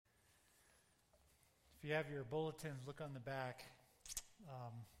If you have your bulletins, look on the back.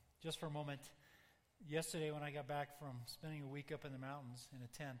 Just for a moment, yesterday when I got back from spending a week up in the mountains in a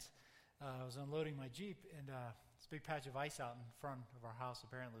tent, I was unloading my Jeep, and this big patch of ice out in front of our house.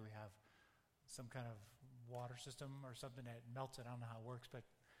 Apparently we have some kind of water system or something that melts it. I don't know how it works, but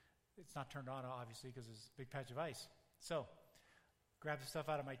it's not turned on, obviously, because it's a big patch of ice. So, grab the stuff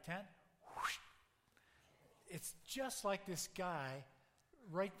out of my tent. Whoosh. It's just like this guy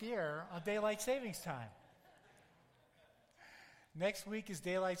right there on daylight savings time. Next week is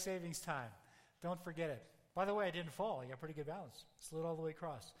daylight savings time. Don't forget it. By the way, I didn't fall. I got pretty good balance. Slid all the way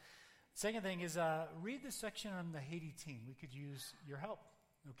across. Second thing is read the section on the Haiti team. We could use your help,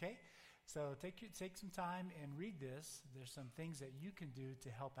 okay? So take some time and read this. There's some things that you can do to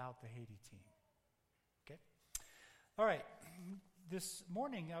help out the Haiti team, okay? All right. This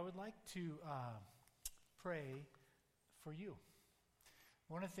morning, I would like to pray for you.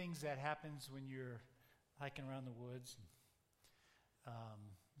 One of the things that happens when you're hiking around the woods,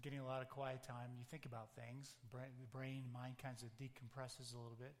 getting a lot of quiet time, you think about things. The brain, mind kind of decompresses a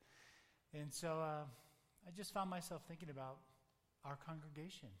little bit. And so I just found myself thinking about our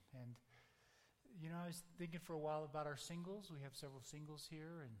congregation. And, I was thinking for a while about our singles. We have several singles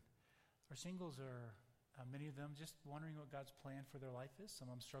here, and our singles are, many of them, just wondering what God's plan for their life is. Some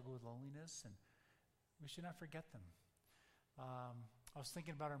of them struggle with loneliness, and we should not forget them. I was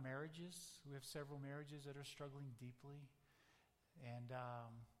thinking about our marriages. We have several marriages that are struggling deeply, and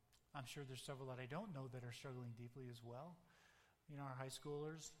I'm sure there's several that I don't know that are struggling deeply as well. Our high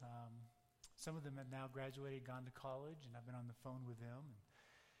schoolers, some of them have now graduated, gone to college, and I've been on the phone with them.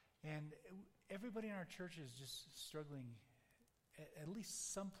 And everybody in our church is just struggling at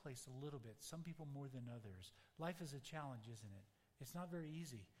least someplace a little bit, some people more than others. Life is a challenge, isn't it? It's not very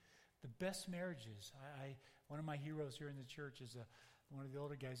easy. The best marriages, one of my heroes here in the church is one of the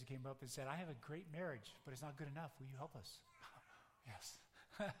older guys who came up and said, I have a great marriage, but it's not good enough. Will you help us? Yes.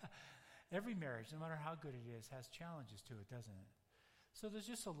 Every marriage, no matter how good it is, has challenges to it, doesn't it? So there's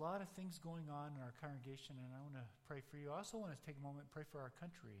just a lot of things going on in our congregation, and I want to pray for you. I also want to take a moment and pray for our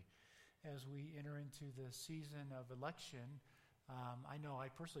country as we enter into the season of election. I know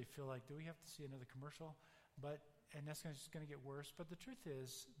I personally feel like, do we have to see another commercial? And that's just going to get worse. But the truth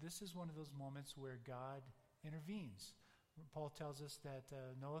is, this is one of those moments where God intervenes. Paul tells us that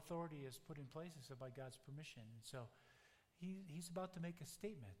no authority is put in place except by God's permission. And so he's about to make a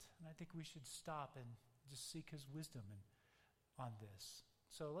statement, and I think we should stop and just seek his wisdom on this.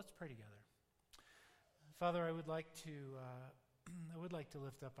 So let's pray together. Father, I would like to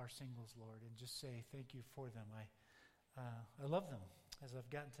lift up our singles, Lord, and just say thank you for them. I love them as I've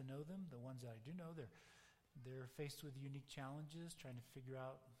gotten to know them. The ones that I do know, they're faced with unique challenges, trying to figure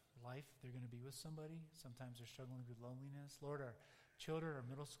out life. They're going to be with somebody. Sometimes they're struggling with loneliness. Lord, our children, our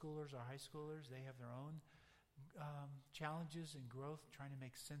middle schoolers, our high schoolers, they have their own challenges and growth, trying to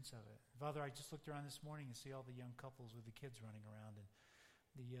make sense of it. Father, I just looked around this morning and see all the young couples with the kids running around and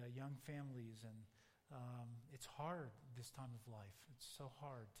the young families, and it's hard this time of life. It's so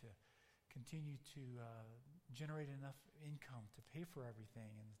hard to continue to generate enough income to pay for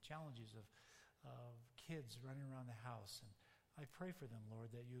everything, and the challenges of kids running around the house. And I pray for them,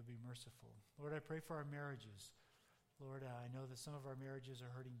 Lord, that you would be merciful. Lord, I pray for our marriages. Lord, I know that some of our marriages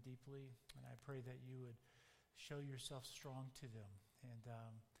are hurting deeply, and I pray that you would show yourself strong to them and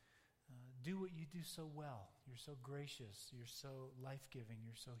do what you do so well. You're so gracious. You're so life-giving.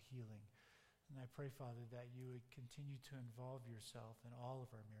 You're so healing. And I pray, Father, that you would continue to involve yourself in all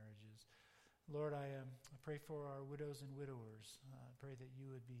of our marriages. Lord, I pray for our widows and widowers. I pray that you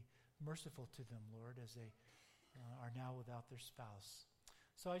would be merciful to them, Lord, as they are now without their spouse.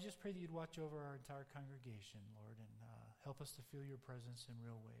 So I just pray that you'd watch over our entire congregation, Lord, and help us to feel your presence in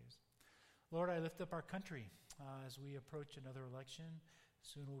real ways. Lord, I lift up our country as we approach another election.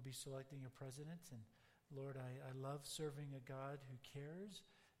 Soon we'll be selecting a president. And Lord, I love serving a God who cares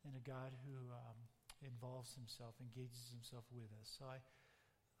and a God who involves himself, engages himself with us. So I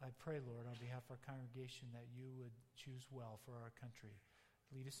pray, Lord, on behalf of our congregation, that you would choose well for our country.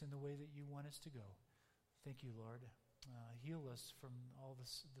 Lead us in the way that you want us to go. Thank you, Lord. Heal us from all the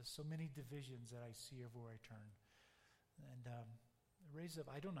so many divisions that I see everywhere I turn. And raise up,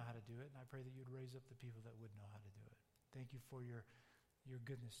 I don't know how to do it, and I pray that you'd raise up the people that would know how to do it. Thank you for your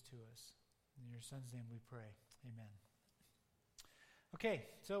goodness to us. In your son's name we pray. Amen. Okay,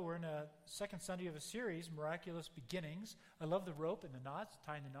 so we're in a second Sunday of a series, Miraculous Beginnings. I love the rope and the knots,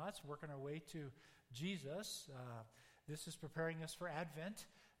 tying the knots, working our way to Jesus. This is preparing us for Advent.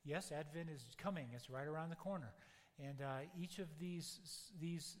 Yes, Advent is coming. It's right around the corner. And each of these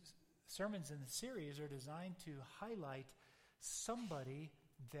sermons in the series are designed to highlight somebody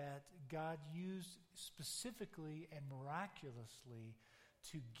that God used specifically and miraculously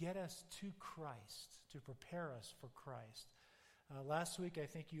to get us to Christ, to prepare us for Christ. Last week, I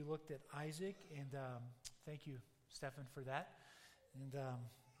think you looked at Isaac, and thank you, Stephan, for that. And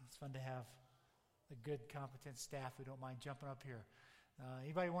it's fun to have a good, competent staff who don't mind jumping up here.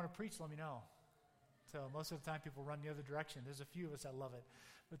 Anybody want to preach, let me know. So most of the time, people run the other direction. There's a few of us that love it.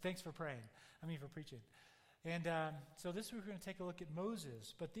 But thanks for praying. For preaching. And so this week, we're going to take a look at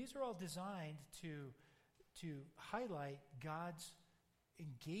Moses. But these are all designed to highlight God's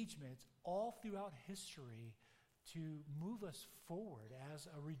engagement all throughout history to move us forward as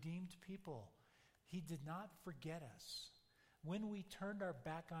a redeemed people. He did not forget us. When we turned our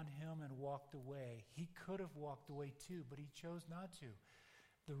back on him and walked away, he could have walked away too, but he chose not to.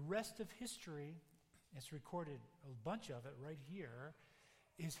 The rest of history, it's recorded, a bunch of it right here,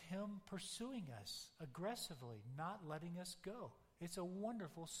 is him pursuing us aggressively, not letting us go. It's a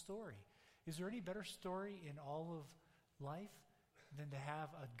wonderful story. Is there any better story in all of life than to have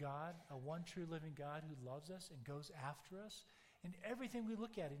a God, a one true living God who loves us and goes after us? And everything we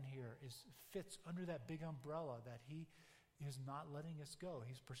look at in here fits under that big umbrella that he is not letting us go.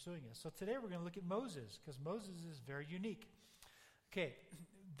 He's pursuing us. So today we're going to look at Moses, because Moses is very unique. Okay,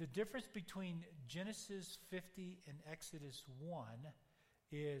 the difference between Genesis 50 and Exodus 1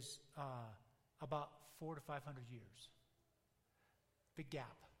 is about 400 to 500 years. Big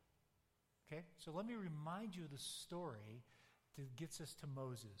gap. Okay, so let me remind you of the story that gets us to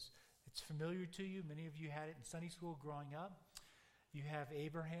Moses. It's familiar to you. Many of you had it in Sunday school growing up. You have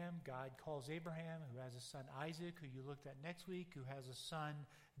Abraham. God calls Abraham, who has a son Isaac, who you looked at next week, who has a son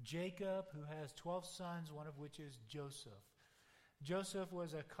Jacob, who has 12 sons, one of which is Joseph. Joseph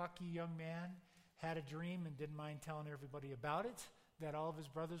was a cocky young man, had a dream and didn't mind telling everybody about it, that all of his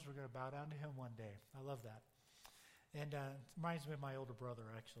brothers were going to bow down to him one day. I love that. And it reminds me of my older brother,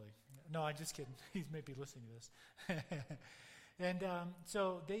 actually. No, I'm just kidding. He's maybe listening to this. And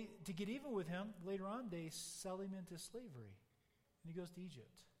so to get even with him, later on, they sell him into slavery. And he goes to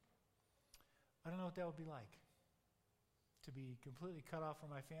Egypt. I don't know what that would be like. To be completely cut off from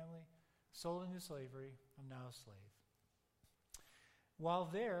my family, sold into slavery. I'm now a slave. While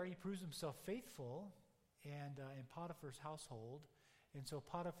there, he proves himself faithful and in Potiphar's household. And so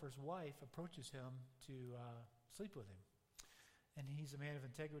Potiphar's wife approaches him to sleep with him. And he's a man of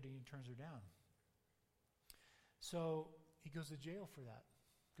integrity and turns her down. So he goes to jail for that.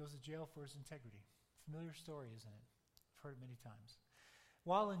 Goes to jail for his integrity. Familiar story, isn't it? I've heard it many times.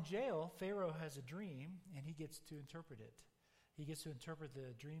 While in jail, Pharaoh has a dream, and he gets to interpret it. He gets to interpret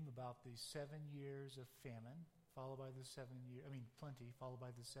the dream about the 7 years of famine, followed by the plenty, followed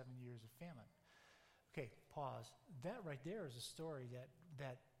by the 7 years of famine. Okay, pause. That right there is a story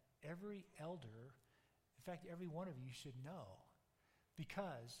that every elder, in fact, every one of you should know,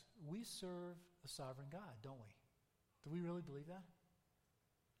 because we serve a sovereign God, don't we? Do we really believe that?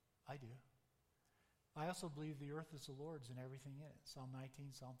 I do. I also believe the earth is the Lord's and everything in it. Psalm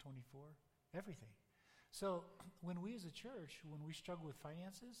 19, Psalm 24, everything. So when we as a church, when we struggle with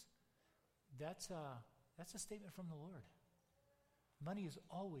finances, that's a statement from the Lord. Money is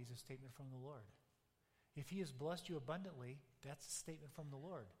always a statement from the Lord. If he has blessed you abundantly, that's a statement from the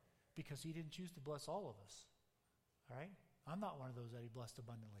Lord, because he didn't choose to bless all of us. All right? I'm not one of those that he blessed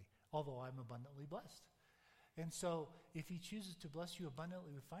abundantly, although I'm abundantly blessed. And so if he chooses to bless you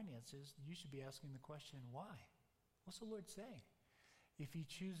abundantly with finances, you should be asking the question, why? What's the Lord saying? If he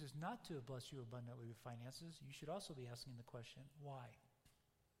chooses not to bless you abundantly with finances, you should also be asking the question, why?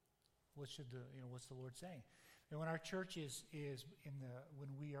 What's the Lord saying? And when our church when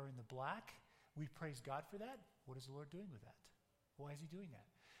we are in the black, we praise God for that. What is the Lord doing with that? Why is he doing that?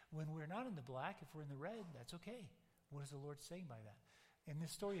 When we're not in the black, if we're in the red, that's okay. What is the Lord saying by that? And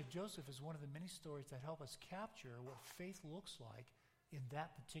this story of Joseph is one of the many stories that help us capture what faith looks like in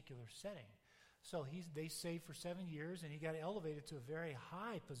that particular setting. So they saved for 7 years, and he got elevated to a very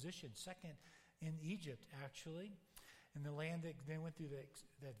high position, second in Egypt, actually, in the land that they went through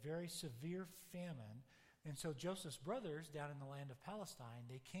that very severe famine. And so Joseph's brothers down in the land of Palestine,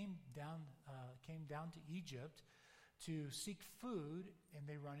 they came down to Egypt to seek food, and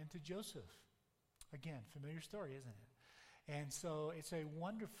they run into Joseph. Again, familiar story, isn't it? And so it's a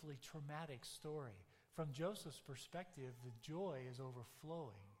wonderfully traumatic story. From Joseph's perspective, the joy is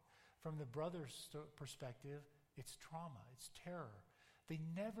overflowing. From the brothers' perspective, it's trauma, it's terror. They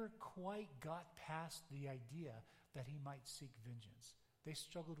never quite got past the idea that he might seek vengeance. They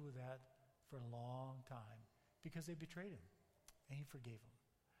struggled with that for a long time because they betrayed him, and he forgave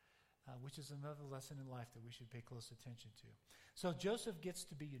them, which is another lesson in life that we should pay close attention to. So Joseph gets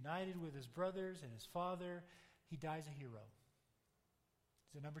to be united with his brothers and his father. He dies a hero.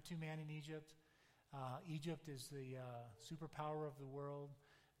 He's the number 2 man in Egypt. Egypt is the superpower of the world.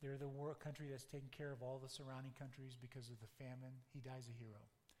 They're the country that's taking care of all the surrounding countries because of the famine. He dies a hero.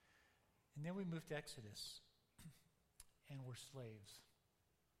 And then we move to Exodus, and we're slaves.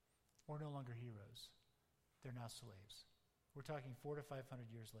 We're no longer heroes. They're now slaves. We're talking 400 to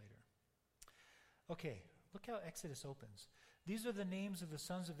 500 years later. Okay, look how Exodus opens. These are the names of the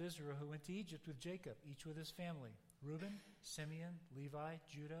sons of Israel who went to Egypt with Jacob, each with his family. Reuben, Simeon, Levi,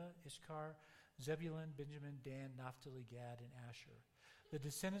 Judah, Issachar, Zebulun, Benjamin, Dan, Naphtali, Gad, and Asher. The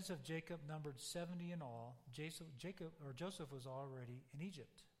descendants of Jacob numbered 70 in all. Joseph was already in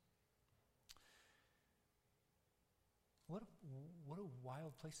Egypt. What a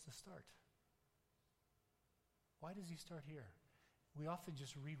wild place to start. Why does he start here? We often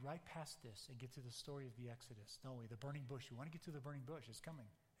just read right past this and get to the story of the Exodus, don't we? The burning bush. We want to get to the burning bush. It's coming.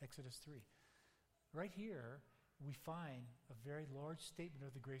 Exodus 3. Right here, we find a very large statement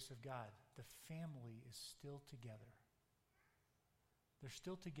of the grace of God. The family is still together. They're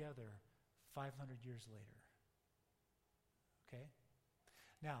still together 500 years later. Okay?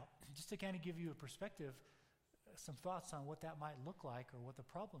 Now, just to kind of give you a perspective, some thoughts on what that might look like or what the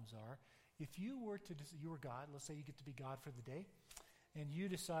problems are. If you were God, let's say you get to be God for the day, and you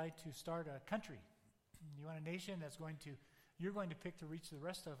decide to start a country. You want a nation you're going to pick to reach the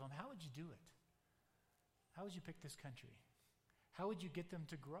rest of them. How would you do it? How would you pick this country? How would you get them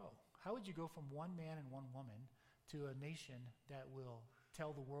to grow? How would you go from one man and one woman to a nation that will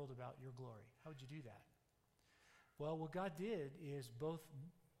tell the world about your glory? How would you do that? Well, what God did is both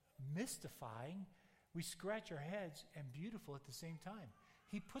mystifying, we scratch our heads, and beautiful at the same time.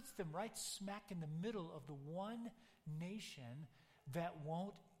 He puts them right smack in the middle of the one nation that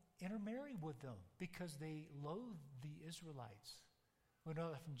won't intermarry with them because they loathe the Israelites. We know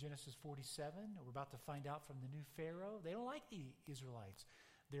that from Genesis 47. We're about to find out from the new Pharaoh. They don't like the Israelites.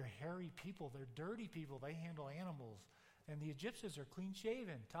 They're hairy people. They're dirty people. They handle animals. And the Egyptians are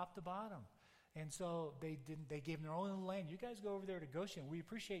clean-shaven, top to bottom. And so they gave them their own little land. You guys go over there to Goshen. We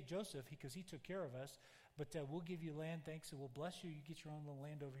appreciate Joseph because he took care of us. But we'll give you land, thanks, and we'll bless you. You get your own little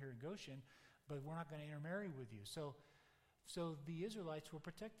land over here in Goshen. But we're not going to intermarry with you. So the Israelites were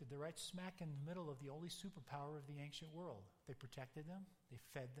protected. They're right smack in the middle of the only superpower of the ancient world. They protected them. They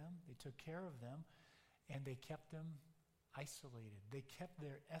fed them. They took care of them. And they kept them isolated. They kept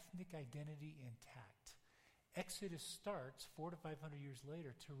their ethnic identity intact. Exodus starts 400 to 500 years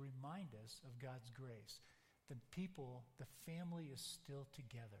later to remind us of God's grace. The people, the family is still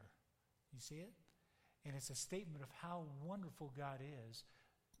together. You see it? And it's a statement of how wonderful God is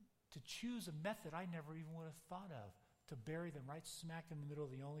to choose a method I never even would have thought of, to bury them right smack in the middle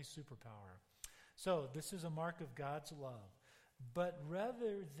of the only superpower. So this is a mark of God's love. But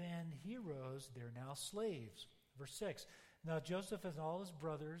rather than heroes, they're now slaves. Verse 6, now Joseph and all his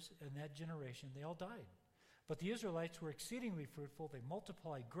brothers in that generation, they all died. But the Israelites were exceedingly fruitful. They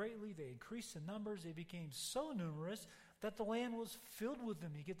multiplied greatly. They increased in numbers. They became so numerous that the land was filled with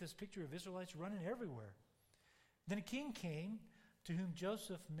them. You get this picture of Israelites running everywhere. Then a king came to whom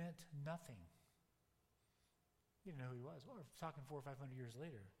Joseph meant nothing. You didn't know who he was. Well, we're talking 400 or 500 years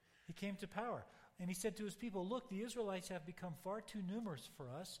later. He came to power. And he said to his people, look, the Israelites have become far too numerous for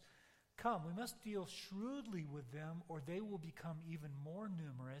us. Come, we must deal shrewdly with them, or they will become even more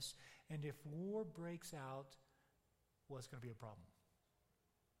numerous. And if war breaks out, well, it's going to be a problem.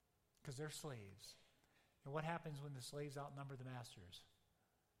 Because they're slaves. And what happens when the slaves outnumber the masters?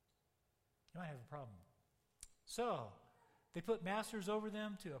 You might have a problem. So, they put masters over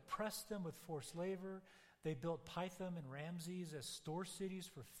them to oppress them with forced labor. They built Pithom and Ramses as store cities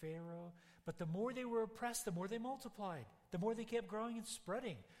for Pharaoh. But the more they were oppressed, the more they multiplied. The more they kept growing and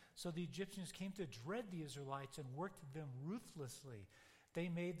spreading. So the Egyptians came to dread the Israelites and worked them ruthlessly. They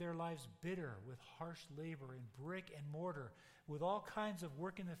made their lives bitter with harsh labor in brick and mortar. With all kinds of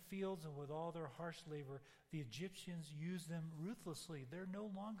work in the fields and with all their harsh labor, the Egyptians used them ruthlessly. They're no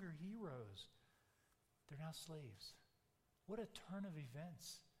longer heroes. They're now slaves. What a turn of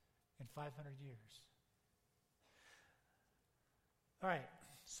events in 500 years. All right,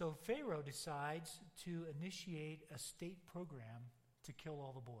 so Pharaoh decides to initiate a state program to kill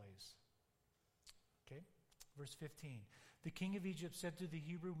all the boys. Okay, verse 15. The king of Egypt said to the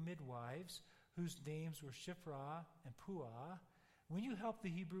Hebrew midwives, whose names were Shiphrah and Puah, when you help the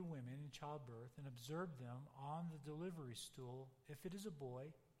Hebrew women in childbirth and observe them on the delivery stool, if it is a boy,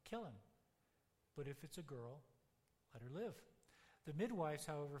 kill him. But if it's a girl, let her live. The midwives,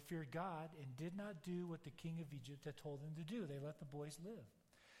 however, feared God and did not do what the king of Egypt had told them to do. They let the boys live.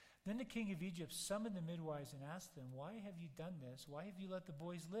 Then the king of Egypt summoned the midwives and asked them, why have you done this? Why have you let the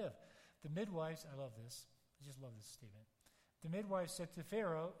boys live? The midwives, I love this. I just love this statement. The midwife said to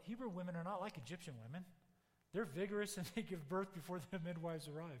Pharaoh, Hebrew women are not like Egyptian women. They're vigorous and they give birth before the midwives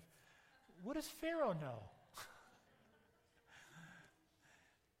arrive. What does Pharaoh know?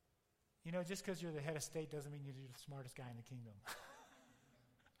 You know, just because you're the head of state doesn't mean you're the smartest guy in the kingdom.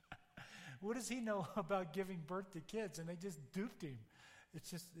 What does he know about giving birth to kids? And they just duped him.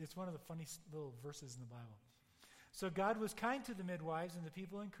 It's one of the funny little verses in the Bible. So God was kind to the midwives, and the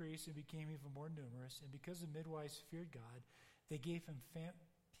people increased and became even more numerous. And because the midwives feared God, he gave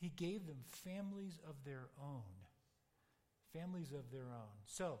them families of their own. Families of their own.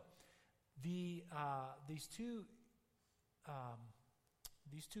 So these two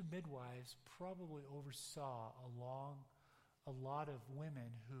midwives probably oversaw a lot of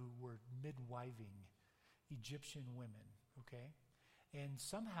women who were midwiving Egyptian women, okay? And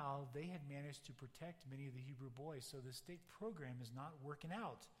somehow they had managed to protect many of the Hebrew boys, so the state program is not working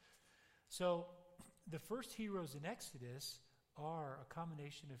out. So the first heroes in Exodus are a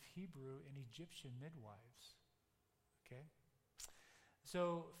combination of Hebrew and Egyptian midwives, okay?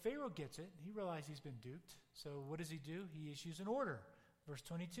 So Pharaoh gets it. He realizes he's been duped. So what does he do? He issues an order. Verse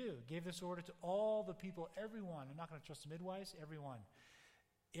 22, gave this order to all the people, everyone. I'm not going to trust the midwives, everyone.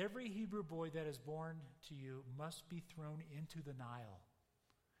 Every Hebrew boy that is born to you must be thrown into the Nile.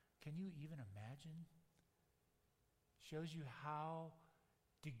 Can you even imagine? Shows you how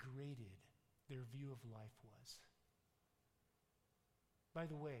degraded their view of life was. By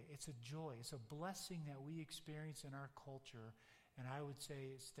the way, it's a joy, it's a blessing that we experience in our culture, and I would say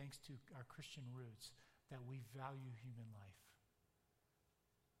it's thanks to our Christian roots that we value human life.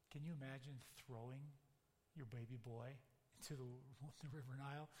 Can you imagine throwing your baby boy into the River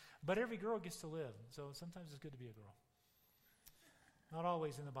Nile? But every girl gets to live, so sometimes it's good to be a girl. Not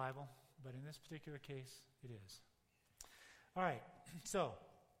always in the Bible, but in this particular case, it is. All right, so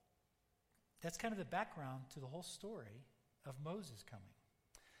that's kind of the background to the whole story of Moses coming.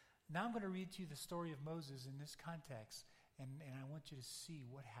 Now I'm going to read to you the story of Moses in this context, and I want you to see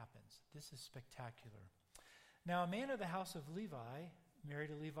what happens. This is spectacular. Now, a man of the house of Levi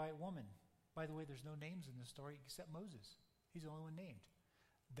married a Levite woman. By the way, there's no names in this story except Moses. He's the only one named.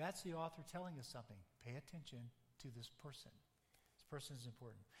 That's the author telling us something. Pay attention to this person. This person is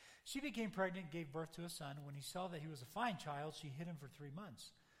important. She became pregnant and gave birth to a son. When he saw that he was a fine child, she hid him for 3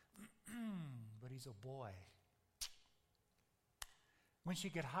 months. But he's a boy. When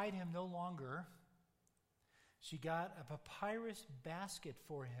she could hide him no longer, she got a papyrus basket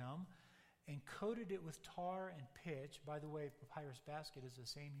for him and coated it with tar and pitch. By the way, papyrus basket is the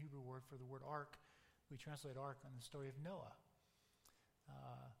same Hebrew word for the word ark. We translate ark on the story of Noah.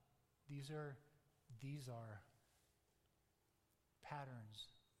 These are patterns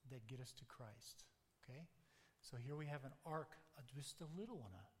that get us to Christ. Okay? So here we have an ark, just a little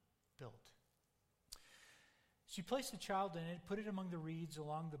one built. She placed the child in it, put it among the reeds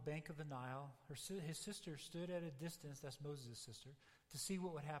along the bank of the Nile. His sister stood at a distance, that's Moses' sister, to see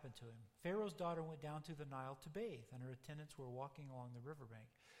what would happen to him. Pharaoh's daughter went down to the Nile to bathe, and her attendants were walking along the riverbank.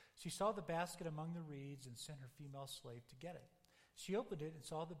 She saw the basket among the reeds and sent her female slave to get it. She opened it and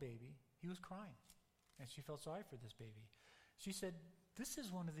saw the baby. He was crying, and she felt sorry for this baby. She said, "This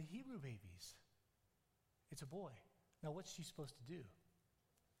is one of the Hebrew babies. It's a boy." Now, what's she supposed to do?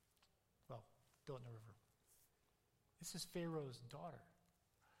 Well, throw it in the river. This is Pharaoh's daughter.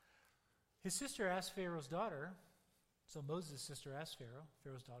 His sister asked Pharaoh's daughter, so Moses' sister asked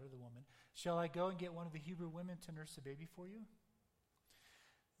Pharaoh's daughter, the woman, "Shall I go and get one of the Hebrew women to nurse the baby for you?"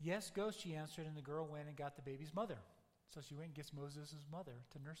 "Yes, go," she answered, and the girl went and got the baby's mother. So she went and gets Moses' mother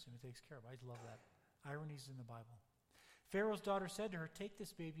to nurse him and takes care of him. I love that. Ironies in the Bible. Pharaoh's daughter said to her, "Take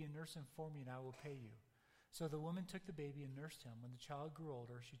this baby and nurse him for me, and I will pay you." So the woman took the baby and nursed him. When the child grew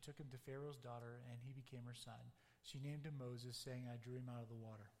older, she took him to Pharaoh's daughter, and he became her son. She named him Moses, saying, "I drew him out of the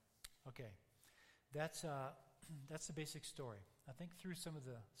water." Okay, that's the basic story. I think through some of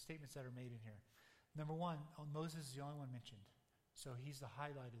the statements that are made in here. Number one, Moses is the only one mentioned. So he's the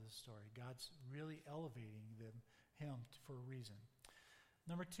highlight of the story. God's really elevating him for a reason.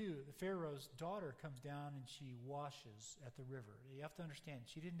 Number two, the Pharaoh's daughter comes down and she washes at the river. You have to understand,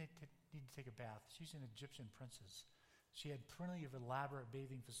 she didn't need to take a bath. She's an Egyptian princess. She had plenty of elaborate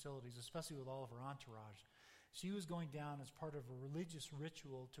bathing facilities, especially with all of her entourage. She was going down as part of a religious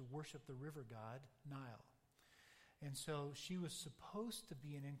ritual to worship the river god, Nile. And so she was supposed to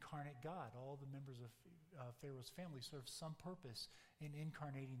be an incarnate god. All the members of Pharaoh's family served some purpose in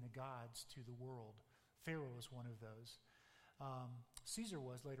incarnating the gods to the world. Pharaoh was one of those. Caesar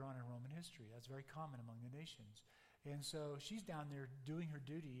was later on in Roman history. That's very common among the nations. And so she's down there doing her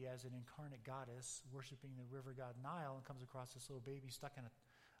duty as an incarnate goddess, worshiping the river god Nile, and comes across this little baby stuck in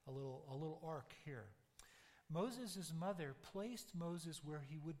a little ark here. Moses' mother placed Moses where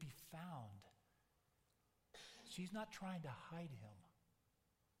he would be found. She's not trying to hide him.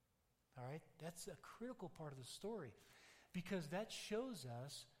 All right? That's a critical part of the story because that shows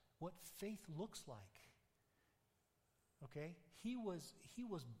us what faith looks like. Okay? He was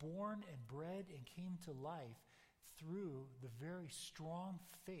born and bred and came to life through the very strong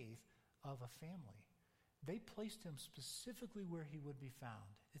faith of a family. They placed him specifically where he would be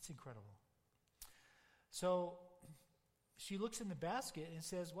found. It's incredible. So she looks in the basket and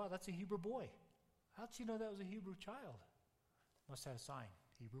says, wow, that's a Hebrew boy. How'd she know that was a Hebrew child? Must have a sign.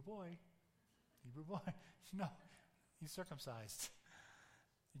 Hebrew boy. Hebrew boy. No, he's circumcised.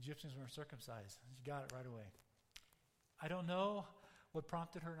 Egyptians weren't circumcised. She got it right away. I don't know what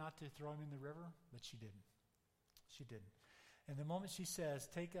prompted her not to throw him in the river, but she didn't. She didn't. And the moment she says,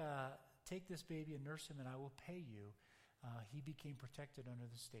 take this baby and nurse him and I will pay you, he became protected under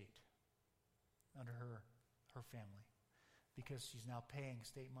the state, under her family, because she's now paying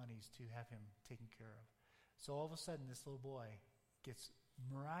state monies to have him taken care of. So all of a sudden, this little boy gets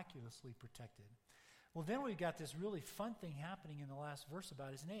miraculously protected. Well, then we've got this really fun thing happening in the last verse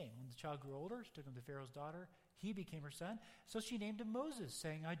about his name. When the child grew older, she took him to Pharaoh's daughter. He became her son. So she named him Moses,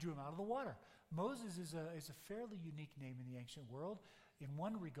 saying, I drew him out of the water. Moses is a fairly unique name in the ancient world in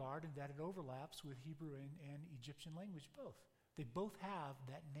one regard, in that it overlaps with Hebrew and Egyptian language both. They both have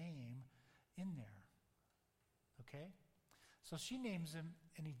that name in there. Okay? So she names him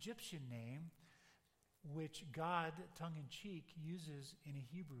an Egyptian name, which God, tongue-in-cheek, uses in a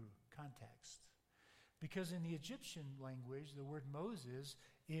Hebrew context. Because in the Egyptian language, the word Moses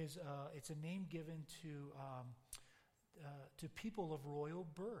is it's a name given to people of royal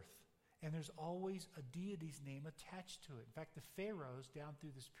birth. And there's always a deity's name attached to it. In fact, the pharaohs down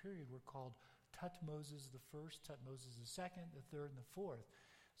through this period were called Tutmosis the first, Tutmosis the second, the third, and the fourth.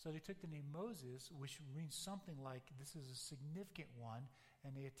 So they took the name Moses, which means something like this is a significant one,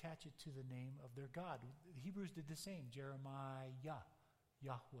 and they attach it to the name of their God. The Hebrews did the same. Jeremiah,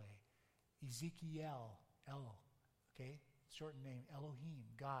 Yahweh. Ezekiel, El, okay? Shortened name, Elohim,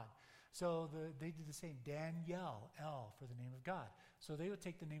 God. So they did the same. Daniel, El, for the name of God. So they would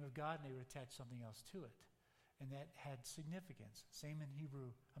take the name of God and they would attach something else to it. And that had significance. Same in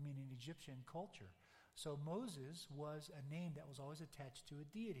in Egyptian culture. So Moses was a name that was always attached to a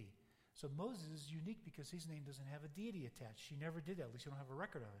deity. So Moses is unique because his name doesn't have a deity attached. She never did that. At least you don't have a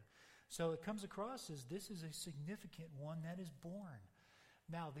record of it. So it comes across as this is a significant one that is born.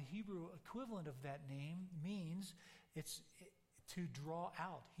 Now, the Hebrew equivalent of that name means it's to draw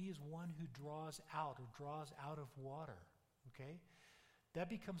out. He is one who draws out or draws out of water. Okay? That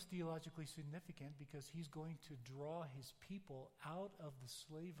becomes theologically significant because he's going to draw his people out of the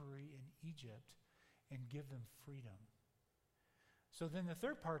slavery in Egypt and give them freedom. So then the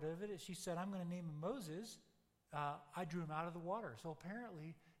third part of it is she said, I'm going to name him Moses. I drew him out of the water. So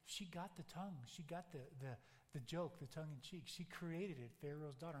apparently she got the tongue. She got the joke, the tongue-in-cheek. She created it,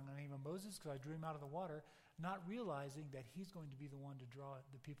 Pharaoh's daughter. I'm going to name him Moses because I drew him out of the water, not realizing that he's going to be the one to draw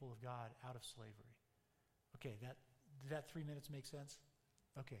the people of God out of slavery. Okay, did that 3 minutes make sense?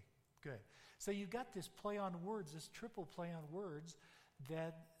 Okay, good. So you've got this play on words, this triple play on words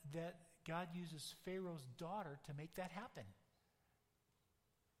that God uses Pharaoh's daughter to make that happen.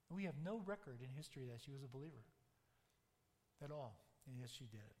 We have no record in history that she was a believer at all. And yes, she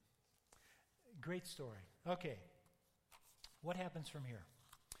did it. Great story. Okay, what happens from here?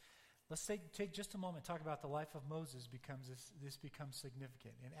 Let's take just a moment and talk about the life of Moses. This becomes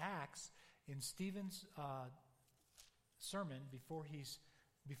significant. In Acts, in Stephen's sermon before he's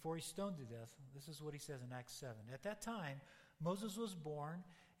stoned to death, this is what he says in Acts 7. At that time, Moses was born,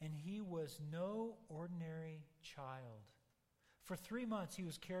 and he was no ordinary child. For 3 months he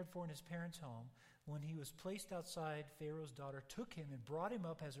was cared for in his parents' home. When he was placed outside, Pharaoh's daughter took him and brought him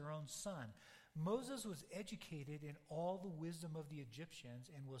up as her own son. Moses was educated in all the wisdom of the Egyptians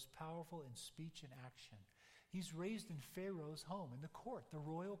and was powerful in speech and action. He's raised in Pharaoh's home, in the court, the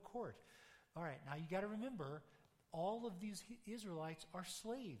royal court. All right, now you got to remember, all of these Israelites are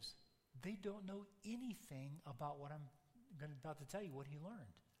slaves. They don't know anything about what I'm about to tell you, what he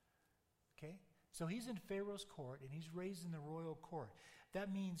learned. Okay? So he's in Pharaoh's court, and he's raised in the royal court.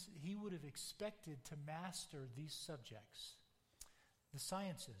 That means he would have expected to master these subjects: the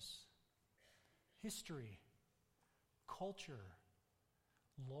sciences, history, culture,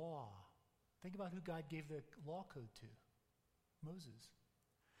 law. Think about who God gave the law code to. Moses.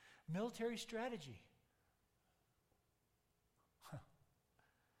 Military strategy.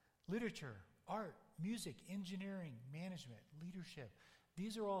 Literature, art, music, engineering, management, leadership.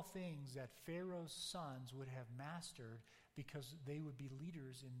 These are all things that Pharaoh's sons would have mastered because they would be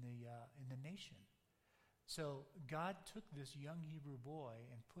leaders in the nation. So God took this young Hebrew boy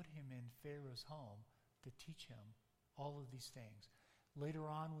and put him in Pharaoh's home to teach him all of these things. Later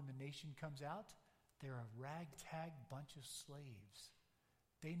on, when the nation comes out, they're a ragtag bunch of slaves.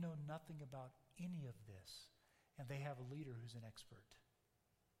 They know nothing about any of this, and they have a leader who's an expert.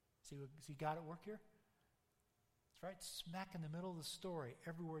 See God at work here? That's right, smack in the middle of the story,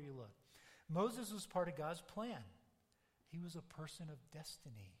 everywhere you look. Moses was part of God's plan. He was a person of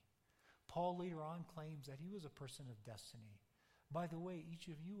destiny. Paul later on claims that he was a person of destiny. By the way, each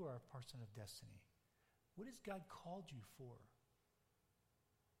of you are a person of destiny. What has God called you for?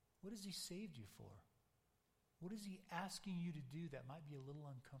 What has he saved you for? What is he asking you to do that might be a little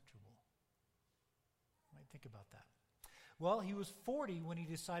uncomfortable? You might think about that. Well, he was 40 when he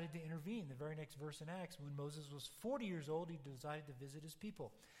decided to intervene. The very next verse in Acts, when Moses was 40 years old, he decided to visit his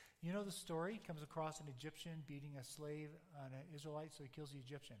people. You know the story. He comes across an Egyptian beating a slave, an Israelite, so he kills the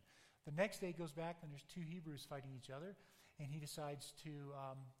Egyptian. The next day he goes back, and there's two Hebrews fighting each other, and he decides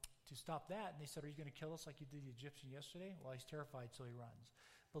to stop that. And they said, are you going to kill us like you did the Egyptian yesterday? Well, he's terrified, so he runs.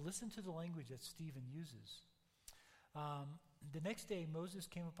 But listen to the language that Stephen uses. The next day, Moses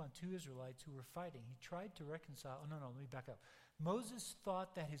came upon two Israelites who were fighting. He tried to reconcile. Let me back up. Moses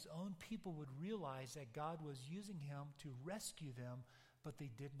thought that his own people would realize that God was using him to rescue them, but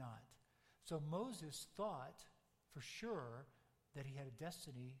they did not. So Moses thought for sure that he had a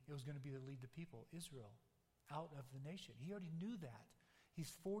destiny. It was going to be to lead the people, Israel, out of the nation. He already knew that. He's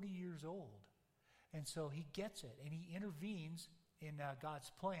 40 years old. And so he gets it, and he intervenes in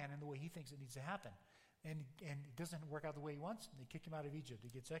God's plan and the way he thinks it needs to happen. And it doesn't work out the way he wants. They kick him out of Egypt. He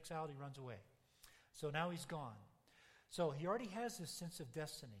gets exiled. He runs away. So now he's gone. So he already has this sense of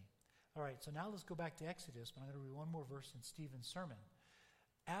destiny. All right, so now let's go back to Exodus, but I'm going to read one more verse in Stephen's sermon.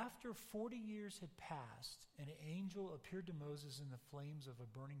 After 40 years had passed, an angel appeared to Moses in the flames of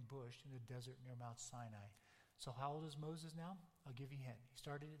a burning bush in the desert near Mount Sinai. So how old is Moses now? I'll give you a hint. He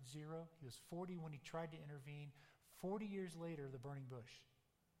started at 0. He was 40 when he tried to intervene. 40 years later, the burning bush.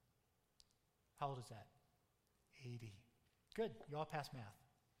 How old is that? 80. Good. You all passed math.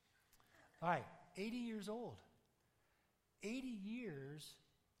 All right. 80 years old. 80 years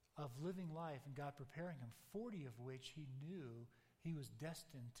of living life and God preparing him, 40 of which he knew he was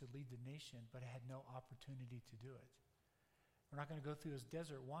destined to lead the nation, but had no opportunity to do it. We're not going to go through his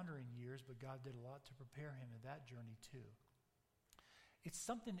desert wandering years, but God did a lot to prepare him in that journey too. It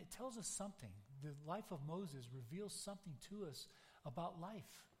tells us something. The life of Moses reveals something to us about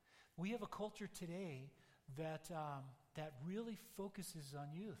life. We have a culture today that really focuses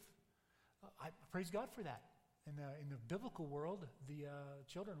on youth. I praise God for that. In the biblical world, the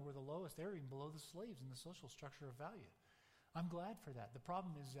children were the lowest. They were even below the slaves in the social structure of value. I'm glad for that. The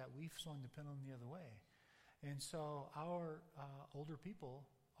problem is that we've swung the pendulum the other way. And so our older people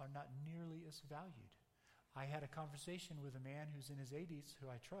are not nearly as valued. I had a conversation with a man who's in his 80s,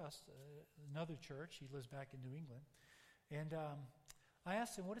 who I trust, another church. He lives back in New England. And I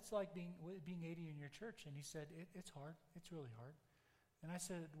asked him what it's like being 80 in your church. And he said, it's hard. It's really hard. And I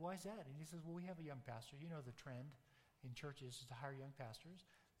said, why is that? And he says, well, we have a young pastor. You know the trend in churches is to hire young pastors.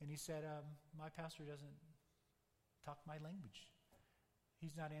 And he said, my pastor doesn't talk my language.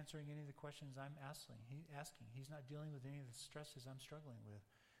 He's not answering any of the questions I'm asking. He's not dealing with any of the stresses I'm struggling with.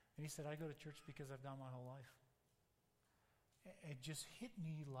 And he said, I go to church because I've done my whole life. It just hit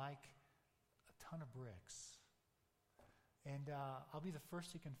me like a ton of bricks. And I'll be the first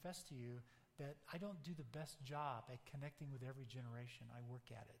to confess to you that I don't do the best job at connecting with every generation. I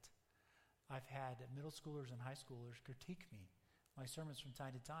work at it. I've had middle schoolers and high schoolers critique me, my sermons from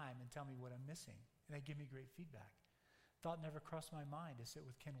time to time, and tell me what I'm missing. And they give me great feedback. Thought never crossed my mind to sit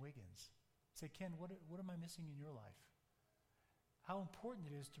with Ken Wiggins. Say, Ken, what am I missing in your life? How important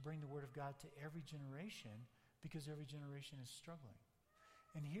it is to bring the Word of God to every generation, because every generation is struggling.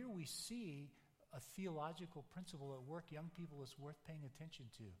 And here we see a theological principle at work. Young people, is worth paying attention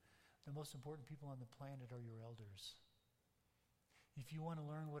to. The most important people on the planet are your elders. If you want to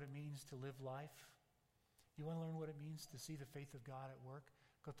learn what it means to live life, you want to learn what it means to see the faith of God at work,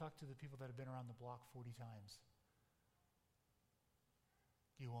 go talk to the people that have been around the block 40 times.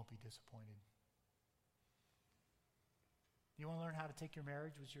 You won't be disappointed. You want to learn how to take your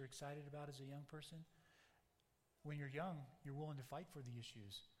marriage, which you're excited about as a young person? When you're young, you're willing to fight for the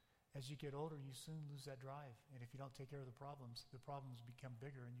issues. As you get older, you soon lose that drive. And if you don't take care of the problems become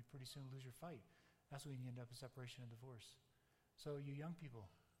bigger, and you pretty soon lose your fight. That's when you end up in separation and divorce. So you young people,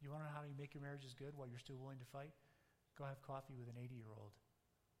 you want to know how you make your marriages good while you're still willing to fight? Go have coffee with an 80-year-old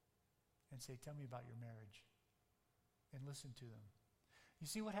and say, tell me about your marriage. And listen to them. You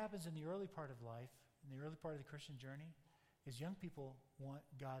see, what happens in the early part of life, in the early part of the Christian journey, is young people want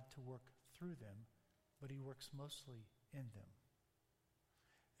God to work through them, but he works mostly in them.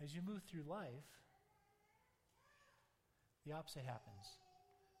 As you move through life, the opposite happens.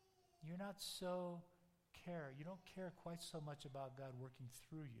 You don't care quite so much about God working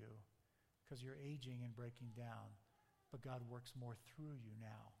through you because you're aging and breaking down, but God works more through you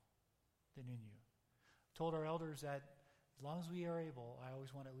now than in you. I told our elders that as long as we are able, I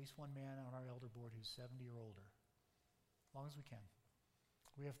always want at least one man on our elder board who's 70 or older. As long as we can.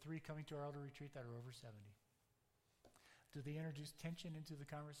 We have 3 coming to our elder retreat that are over 70. Do they introduce tension into the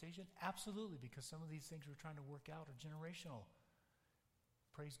conversation? Absolutely, because some of these things we're trying to work out are generational.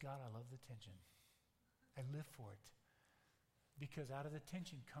 Praise God, I love the tension. I live for it. Because out of the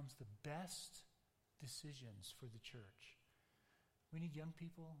tension comes the best decisions for the church. We need young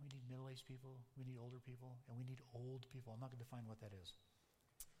people, we need middle-aged people, we need older people, and we need old people. I'm not going to define what that is.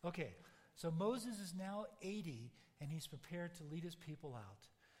 Okay, so Moses is now 80, and he's prepared to lead his people out.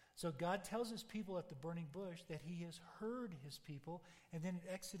 So God tells his people at the burning bush that he has heard his people. And then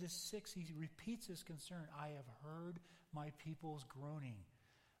in Exodus 6, he repeats his concern. I have heard my people's groaning.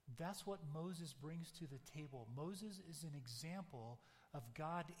 That's what Moses brings to the table. Moses is an example of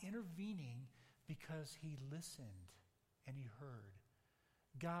God intervening because he listened and he heard.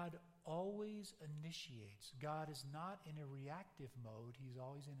 God always initiates. God is not in a reactive mode. He's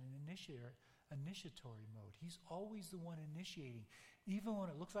always in an initiatory mode. He's always the one initiating. Even when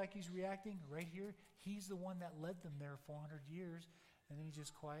it looks like he's reacting, right here, he's the one that led them there 400 years, and then he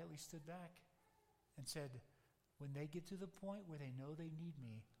just quietly stood back and said, when they get to the point where they know they need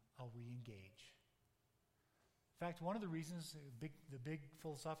me, I'll re-engage. In fact, one of the reasons, the big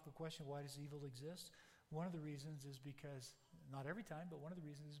philosophical question, why does evil exist? One of the reasons is because, not every time, but one of the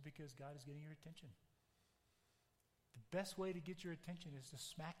reasons is because God is getting your attention. The best way to get your attention is to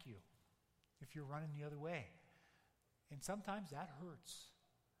smack you if you're running the other way. And sometimes that hurts.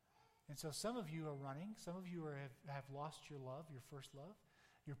 And so some of you are running. Some of you have lost your love, your first love,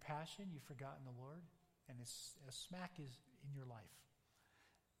 your passion. You've forgotten the Lord. And a smack is in your life.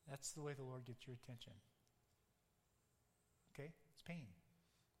 That's the way the Lord gets your attention. Okay? It's pain.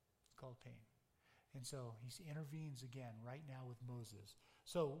 It's called pain. And so he intervenes again right now with Moses.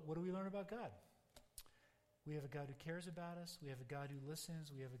 So what do we learn about God? We have a God who cares about us. We have a God who listens.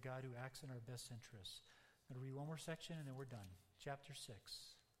 We have a God who acts in our best interests. I'm going to read one more section and then we're done. Chapter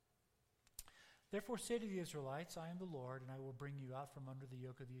 6. Therefore say to the Israelites, I am the Lord, and I will bring you out from under the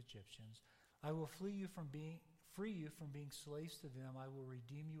yoke of the Egyptians. I will free you from being slaves to them. I will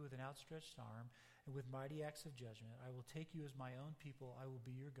redeem you with an outstretched arm and with mighty acts of judgment. I will take you as my own people. I will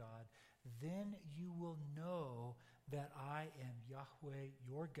be your God. Then you will know that I am Yahweh,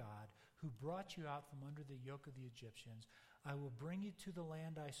 your God, who brought you out from under the yoke of the Egyptians. I will bring you to the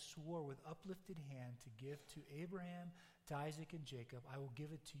land I swore with uplifted hand to give to Abraham, to Isaac, and Jacob. I will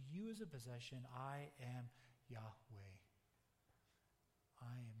give it to you as a possession. I am Yahweh.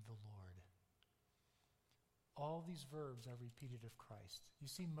 I am the Lord. All these verbs are repeated of Christ. You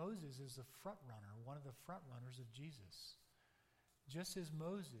see, Moses is the front runner, one of the front runners of Jesus. Just as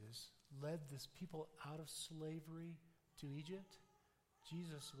Moses led this people out of slavery to Egypt,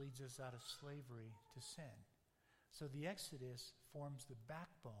 Jesus leads us out of slavery to sin. So the Exodus forms the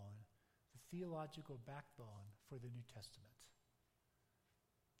backbone, the theological backbone for the New Testament.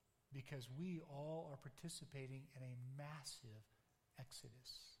 Because we all are participating in a massive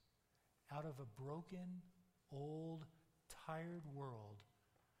Exodus out of a broken, old, tired world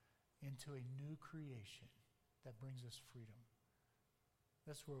into a new creation that brings us freedom.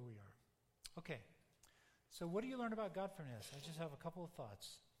 That's where we are. Okay, so what do you learn about God from this? I just have a couple of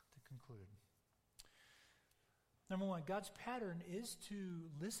thoughts to conclude. Number one, God's pattern is to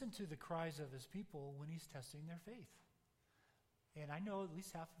listen to the cries of his people when he's testing their faith. And I know at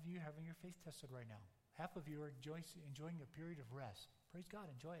least half of you are having your faith tested right now. Half of you are enjoying a period of rest. Praise God,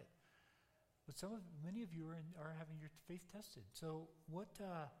 enjoy it. But many of you are having your faith tested. So what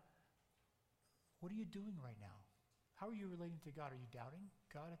are you doing right now? How are you relating to God? Are you doubting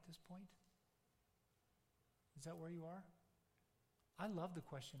God at this point? Is that where you are? I love the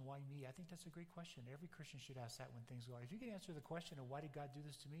question, why me? I think that's a great question. Every Christian should ask that when things go on. If you can answer the question of why did God do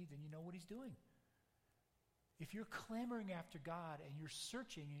this to me, then you know what he's doing. If you're clamoring after God and you're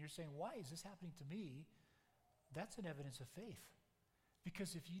searching and you're saying, why is this happening to me? That's an evidence of faith.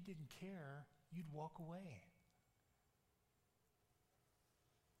 Because if you didn't care, you'd walk away.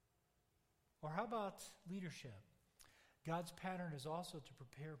 Or how about leadership? God's pattern is also to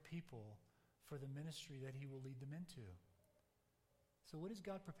prepare people for the ministry that he will lead them into. So what is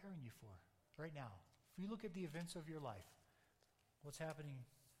God preparing you for right now? If you look at the events of your life, what's happening?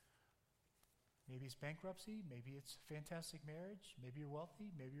 Maybe it's bankruptcy. Maybe it's a fantastic marriage. Maybe you're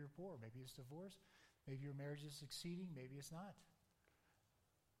wealthy. Maybe you're poor. Maybe it's divorce. Maybe your marriage is succeeding, maybe it's not.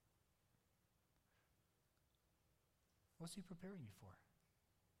 What's he preparing you for?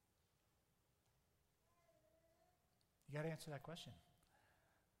 You got to answer that question.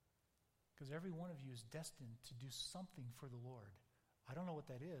 Because every one of you is destined to do something for the Lord. I don't know what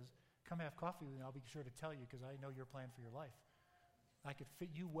that is. Come have coffee with me, I'll be sure to tell you, because I know your plan for your life. I could fit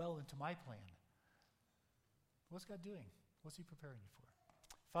you well into my plan. What's God doing? What's he preparing you for?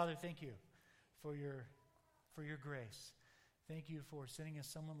 Father, thank you for your grace. Thank you for sending us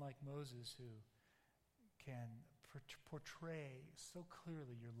someone like Moses who can portray so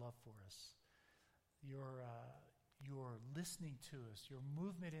clearly your love for us, your listening to us, your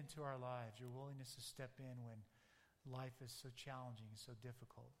movement into our lives, your willingness to step in when life is so challenging, so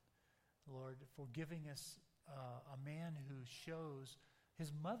difficult. Lord, for giving us a man who shows,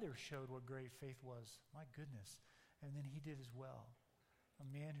 his mother showed what great faith was. My goodness. And then he did as well. A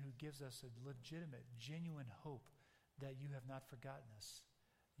man who gives us a legitimate, genuine hope that you have not forgotten us.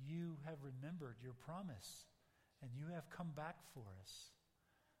 You have remembered your promise, and you have come back for us.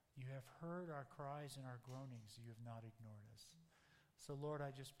 You have heard our cries and our groanings. You have not ignored us. So, Lord, I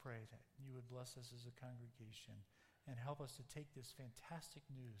just pray that you would bless us as a congregation and help us to take this fantastic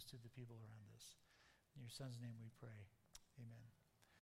news to the people around us. In your Son's name we pray. Amen.